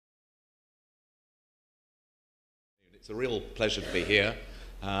It's a real pleasure to be here.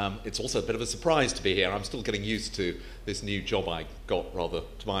 It's also a bit of a surprise to be here. I'm still getting used to this new job I got, rather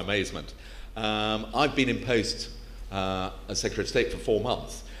to my amazement. I've been in post as Secretary of State for 4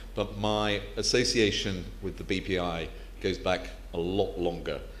 months, but my association with the BPI goes back a lot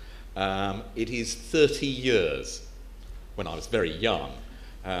longer. It is 30 years, when I was very young,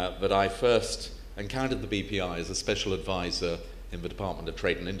 that I first encountered the BPI as a special advisor in the Department of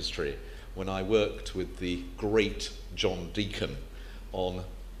Trade and Industry when I worked with the great John Deacon on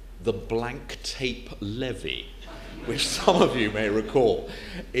the blank tape levy, which some of you may recall.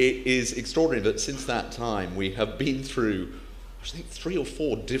 It is extraordinary that since that time we have been through, I think, 3 or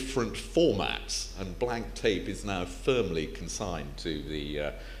 4 different formats, and blank tape is now firmly consigned to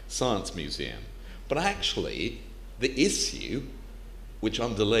the Science Museum. But actually, the issue which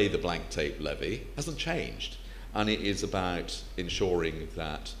underlay the blank tape levy hasn't changed, and it is about ensuring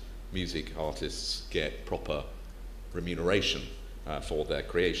that music artists get proper remuneration for their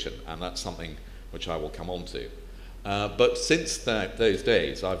creation, and that's something which I will come on to. But since those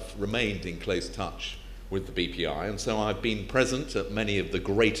days, I've remained in close touch with the BPI, and so I've been present at many of the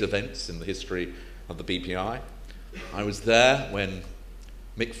great events in the history of the BPI. I was there when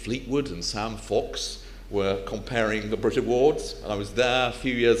Mick Fleetwood and Sam Fox were comparing the Brit Awards. I was there a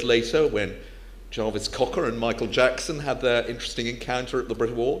few years later when Jarvis Cocker and Michael Jackson had their interesting encounter at the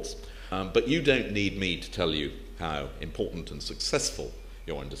Brit Awards. But you don't need me to tell you how important and successful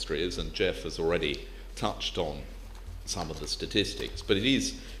your industry is, and Jeff has already touched on some of the statistics. But it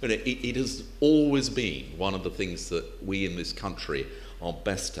is, it has always been one of the things that we in this country are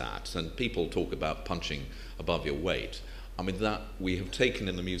best at, and people talk about punching above your weight. I mean, that we have taken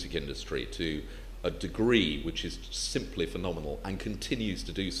in the music industry to a degree which is simply phenomenal and continues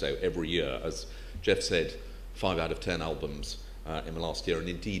to do so every year. As Jeff said, 5 out of 10 albums in the last year, and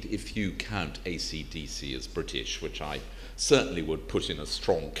indeed if you count AC/DC as British, which I certainly would put in a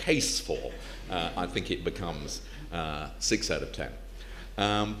strong case for, I think it becomes 6 out of 10.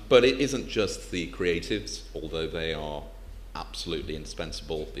 But it isn't just the creatives, although they are absolutely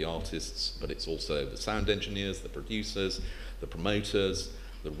indispensable, the artists, but it's also the sound engineers, the producers, the promoters,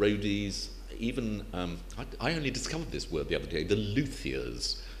 the roadies, even, I only discovered this word the other day, the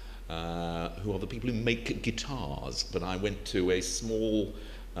luthiers, who are the people who make guitars. But I went to a small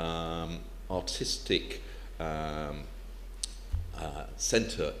artistic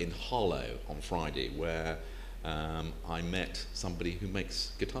centre in Harlow on Friday where I met somebody who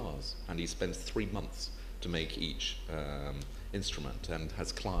makes guitars, and he spends 3 months to make each instrument and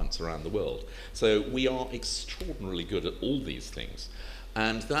has clients around the world. So we are extraordinarily good at all these things.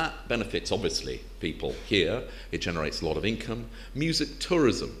 And that benefits, obviously, people here. It generates a lot of income. Music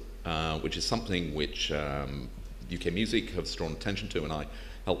tourism, which is something which UK Music has drawn attention to, and I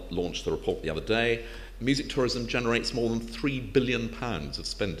helped launch the report the other day. Music tourism generates more than £3 billion of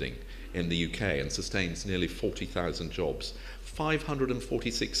spending in the UK and sustains nearly 40,000 jobs.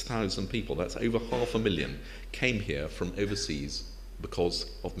 546,000 people, that's over 500,000, came here from overseas because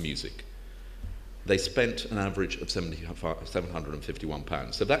of music. They spent an average of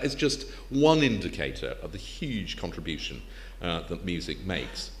 £751. So that is just one indicator of the huge contribution that music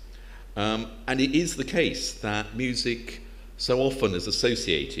makes. And it is the case that music so often is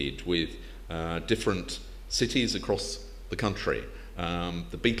associated with different cities across the country.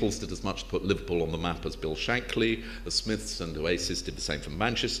 The Beatles did as much to put Liverpool on the map as Bill Shankly. The Smiths and Oasis did the same for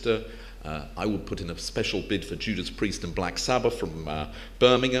Manchester. I would put in a special bid for Judas Priest and Black Sabbath from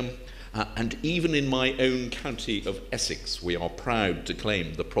Birmingham. And even in my own county of Essex, we are proud to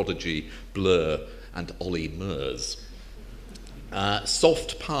claim the Prodigy, Blur and Ollie Murs.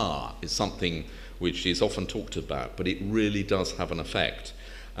 Soft power is something which is often talked about, but it really does have an effect.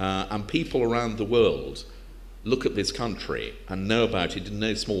 And people around the world look at this country and know about it in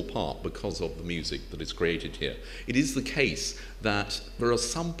no small part because of the music that is created here. It is the case that there are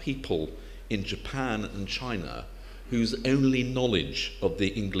some people in Japan and China whose only knowledge of the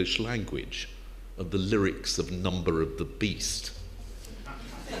English language are the lyrics of Number of the Beast.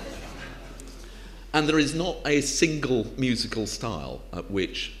 And there is not a single musical style at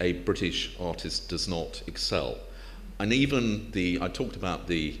which a British artist does not excel. And even I talked about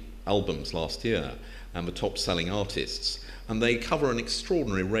the albums last year and the top-selling artists, and they cover an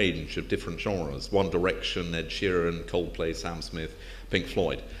extraordinary range of different genres: One Direction, Ed Sheeran, Coldplay, Sam Smith, Pink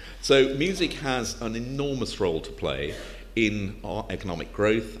Floyd. So music has an enormous role to play in our economic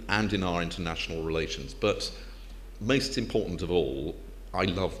growth and in our international relations. But most important of all, I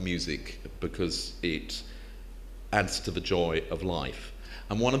love music because it adds to the joy of life.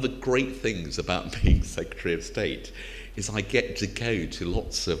 And one of the great things about being Secretary of State is I get to go to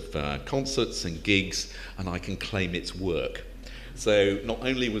lots of concerts and gigs, and I can claim it's work. So not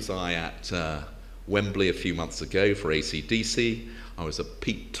only was I at Wembley a few months ago for AC/DC, I was at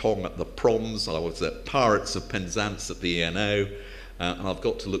Pete Tong at the Proms, I was at Pirates of Penzance at the ENO, and I've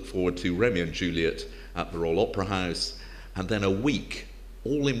got to look forward to Romeo and Juliet at the Royal Opera House, and then a week,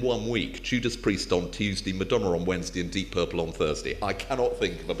 all in 1 week, Judas Priest on Tuesday, Madonna on Wednesday, and Deep Purple on Thursday. I cannot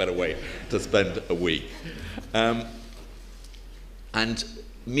think of a better way to spend a week. And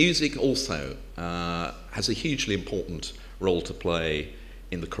music also has a hugely important role to play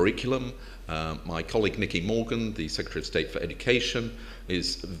in the curriculum. My colleague Nicky Morgan, the Secretary of State for Education,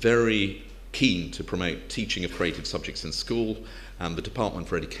 is very keen to promote teaching of creative subjects in school, and the Department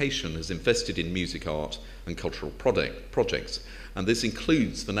for Education has invested in music, art and cultural projects. And this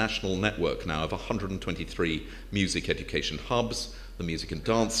includes the national network now of 123 music education hubs, the Music and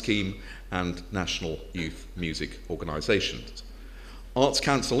Dance Scheme, and national youth music organisations. Arts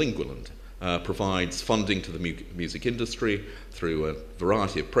Council England provides funding to the music industry through a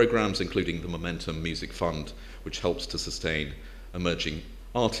variety of programmes, including the Momentum Music Fund, which helps to sustain emerging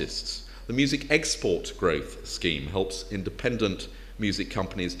artists. The Music Export Growth Scheme helps independent music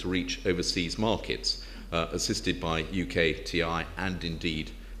companies to reach overseas markets, assisted by UKTI and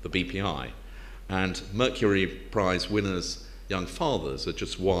indeed the BPI. And Mercury Prize winners, Young Fathers, are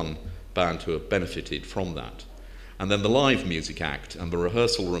just one band who have benefited from that. And then the Live Music Act and the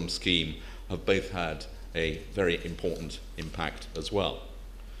Rehearsal Room Scheme have both had a very important impact as well.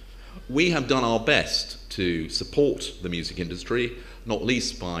 We have done our best to support the music industry, not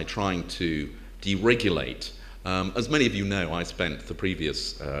least by trying to deregulate. As many of you know, I spent the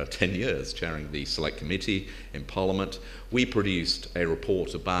previous 10 years chairing the Select Committee in Parliament. We produced a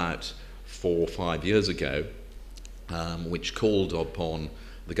report about 4 or 5 years ago, which called upon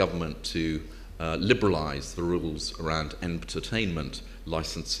the government to liberalise the rules around entertainment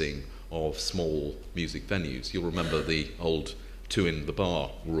licensing of small music venues. You'll remember the old two in the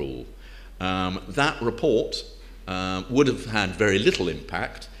bar rule. That report would have had very little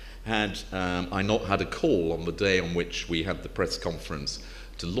impact had I not had a call on the day on which we had the press conference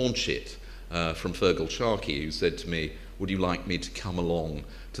to launch it from Fergal Sharkey, who said to me, would you like me to come along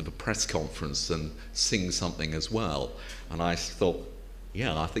to the press conference and sing something as well? And I thought,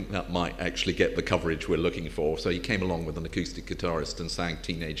 yeah, I think that might actually get the coverage we're looking for. So he came along with an acoustic guitarist and sang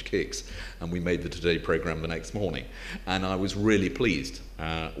Teenage Kicks, and we made the Today programme the next morning. And I was really pleased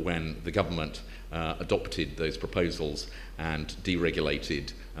when the government adopted those proposals and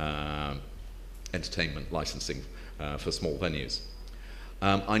deregulated entertainment licensing for small venues.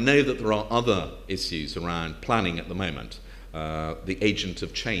 I know that there are other issues around planning at the moment. The agent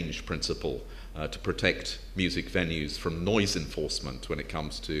of change principle to protect music venues from noise enforcement when it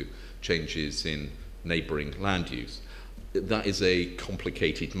comes to changes in neighbouring land use. That is a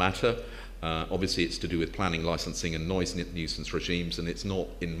complicated matter. Obviously it's to do with planning, licensing and noise nuisance regimes, and it's not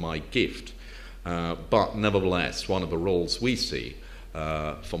in my gift. But nevertheless, one of the roles we see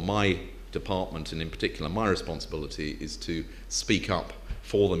for my department, and in particular my responsibility, is to speak up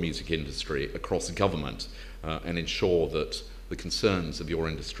for the music industry across government and ensure that the concerns of your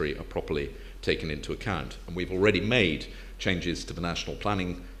industry are properly taken into account. And we've already made changes to the National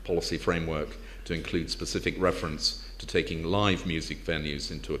Planning Policy Framework to include specific reference to taking live music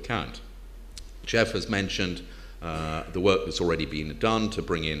venues into account. Jeff has mentioned the work that's already been done to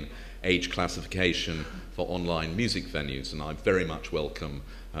bring in age classification for online music venues, and I very much welcome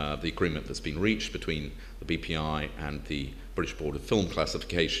the agreement that's been reached between the BPI and the British Board of Film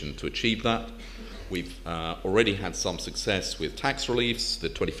Classification to achieve that. We've already had some success with tax reliefs, the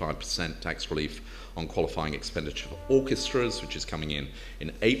 25% tax relief on qualifying expenditure for orchestras, which is coming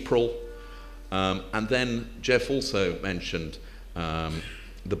in April. And then Jeff also mentioned the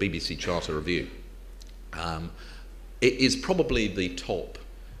BBC Charter Review. It is probably the top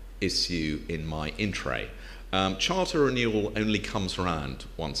issue in my in tray. Charter renewal only comes around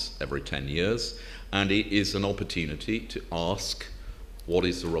once every 10 years, and it is an opportunity to ask what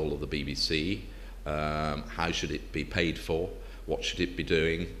is the role of the BBC, how should it be paid for, what should it be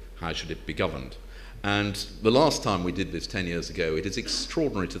doing, how should it be governed. And the last time we did this 10 years ago, it is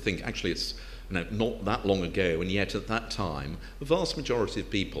extraordinary to think, actually it's not that long ago, and yet at that time, the vast majority of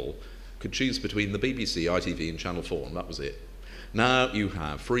people could choose between the BBC, ITV and Channel 4, and that was it. Now you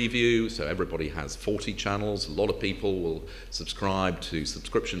have Freeview, so everybody has 40 channels. A lot of people will subscribe to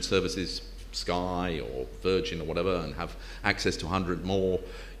subscription services, Sky or Virgin or whatever, and have access to 100 more.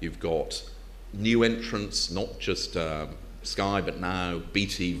 You've got new entrants, not just Sky, but now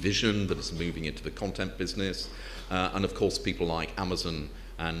BT Vision that is moving into the content business. And of course, people like Amazon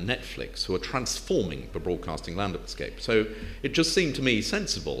and Netflix, who are transforming the broadcasting landscape. So it just seemed to me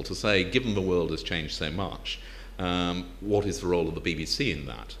sensible to say, given the world has changed so much, what is the role of the BBC in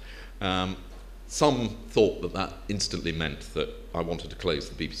that? Some thought that that instantly meant that I wanted to close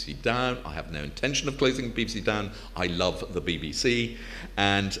the BBC down. I have no intention of closing the BBC down. I love the BBC,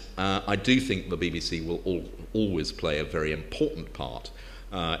 and I do think the BBC will always play a very important part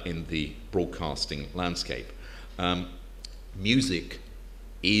in the broadcasting landscape. Music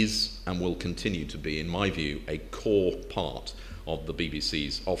is and will continue to be, in my view, a core part of the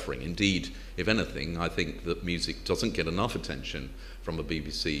BBC's offering. Indeed, if anything, I think that music doesn't get enough attention from the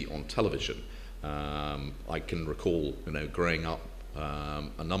BBC on television. I can recall, growing up,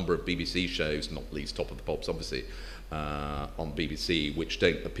 a number of BBC shows, not least Top of the Pops, obviously, on BBC, which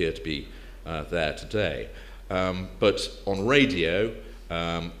don't appear to be there today. But on radio,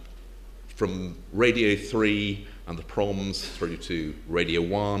 from Radio 3 and the Proms through to Radio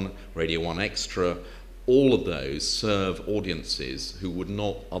 1 Extra, all of those serve audiences who would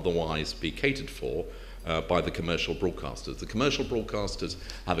not otherwise be catered for by the commercial broadcasters. The commercial broadcasters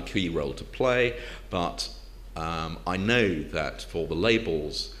have a key role to play, but I know that for the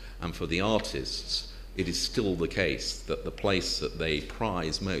labels and for the artists, it is still the case that the place that they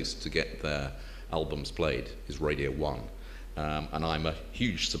prize most to get their albums played is Radio 1. And I'm a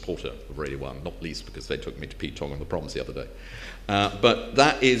huge supporter of Radio 1, not least because they took me to Pete Tong on the Proms the other day. But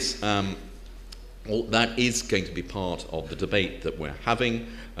that is going to be part of the debate that we're having,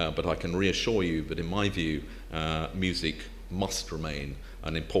 but I can reassure you that in my view, music must remain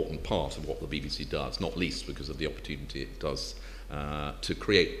an important part of what the BBC does, not least because of the opportunity it does to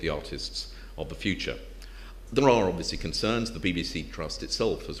create the artists of the future. There are obviously concerns. The BBC Trust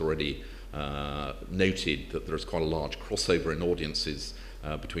itself has already noted that there is quite a large crossover in audiences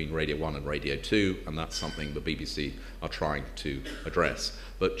between Radio 1 and Radio 2, and that's something the BBC are trying to address.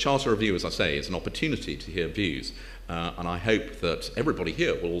 But Charter Review, as I say, is an opportunity to hear views, and I hope that everybody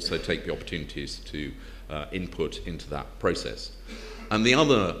here will also take the opportunities to input into that process. And the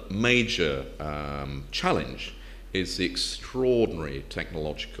other major challenge is the extraordinary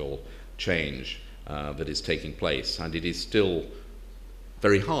technological change that is taking place, and it is still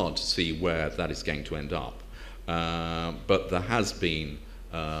very hard to see where that is going to end up. But there has been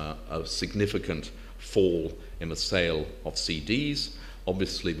a significant fall in the sale of CDs.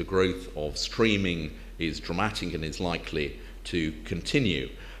 Obviously, the growth of streaming is dramatic and is likely to continue.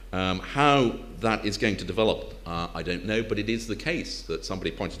 How that is going to develop, I don't know, but it is the case that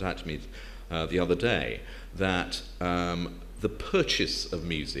somebody pointed out to me the other day that the purchase of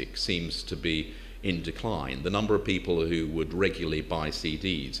music seems to be in decline. The number of people who would regularly buy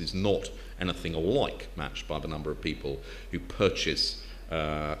CDs is not anything alike matched by the number of people who purchase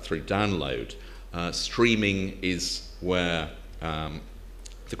through download. Streaming is where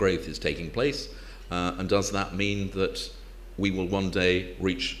the growth is taking place, and does that mean that we will one day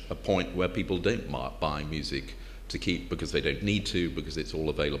reach a point where people don't buy music to keep because they don't need to, because it's all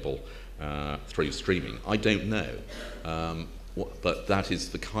available through streaming? I don't know, but that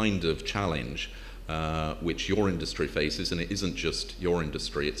is the kind of challenge which your industry faces, and it isn't just your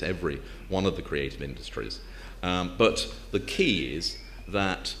industry, it's every one of the creative industries. But the key is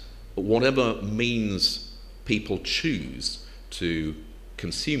that whatever means people choose to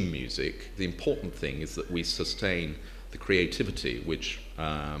consume music, the important thing is that we sustain the creativity which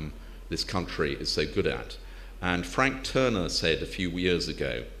this country is so good at. And Frank Turner said a few years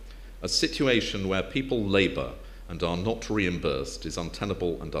ago, "A situation where people labour and are not reimbursed is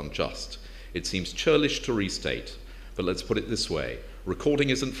untenable and unjust. It seems churlish to restate, but let's put it this way. Recording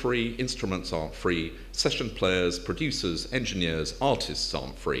isn't free, instruments aren't free, session players, producers, engineers, artists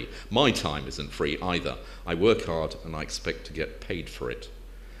aren't free. My time isn't free either. I work hard and I expect to get paid for it."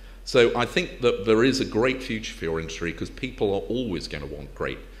 So I think that there is a great future for your industry because people are always going to want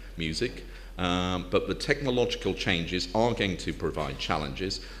great music, but the technological changes are going to provide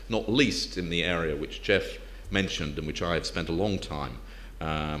challenges, not least in the area which Jeff mentioned and which I have spent a long time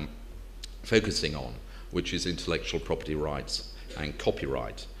focusing on, which is intellectual property rights and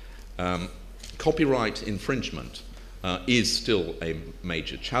copyright. Copyright infringement is still a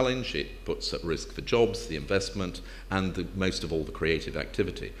major challenge. It puts at risk the jobs, the investment, and most of all the creative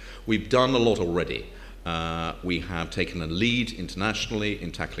activity. We've done a lot already. We have taken a lead internationally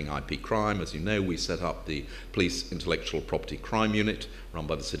in tackling IP crime. As you know, we set up the Police Intellectual Property Crime Unit run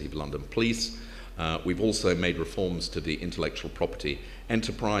by the City of London Police. We've also made reforms to the Intellectual Property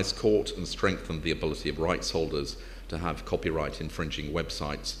Enterprise Court and strengthened the ability of rights holders to have copyright infringing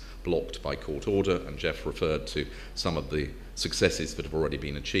websites blocked by court order, and Jeff referred to some of the successes that have already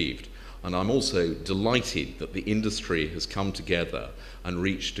been achieved. And I'm also delighted that the industry has come together and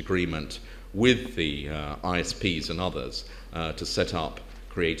reached agreement with the ISPs and others to set up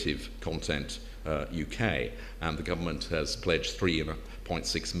Creative Content UK, and the government has pledged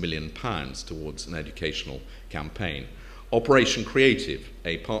 £3.6 million towards an educational campaign. Operation Creative,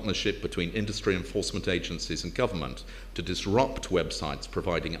 a partnership between industry enforcement agencies and government to disrupt websites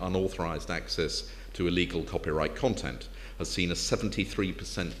providing unauthorised access to illegal copyright content, has seen a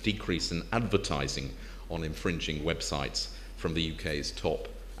 73% decrease in advertising on infringing websites from the UK's top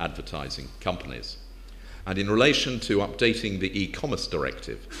advertising companies. And in relation to updating the e-commerce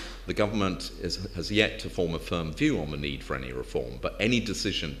directive, the government has yet to form a firm view on the need for any reform, but any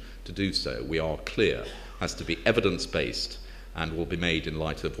decision to do so, we are clear, has to be evidence-based and will be made in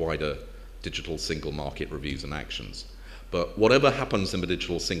light of wider digital single market reviews and actions. But whatever happens in the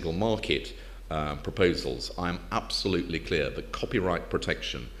digital single market proposals, I am absolutely clear that copyright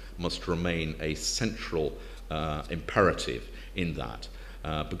protection must remain a central imperative in that,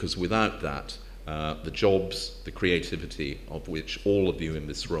 because without that, the jobs, the creativity of which all of you in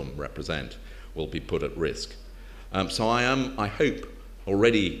this room represent will be put at risk. So I am, I hope,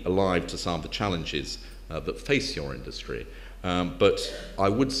 already alive to some of the challenges that face your industry, but I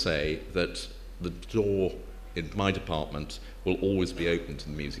would say that the door in my department will always be open to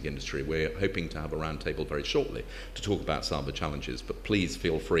the music industry. We're hoping to have a roundtable very shortly to talk about some of the challenges, but please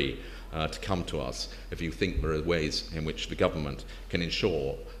feel free to come to us if you think there are ways in which the government can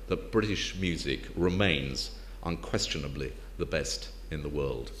ensure that British music remains unquestionably the best in the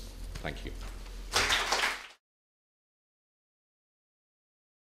world. Thank you.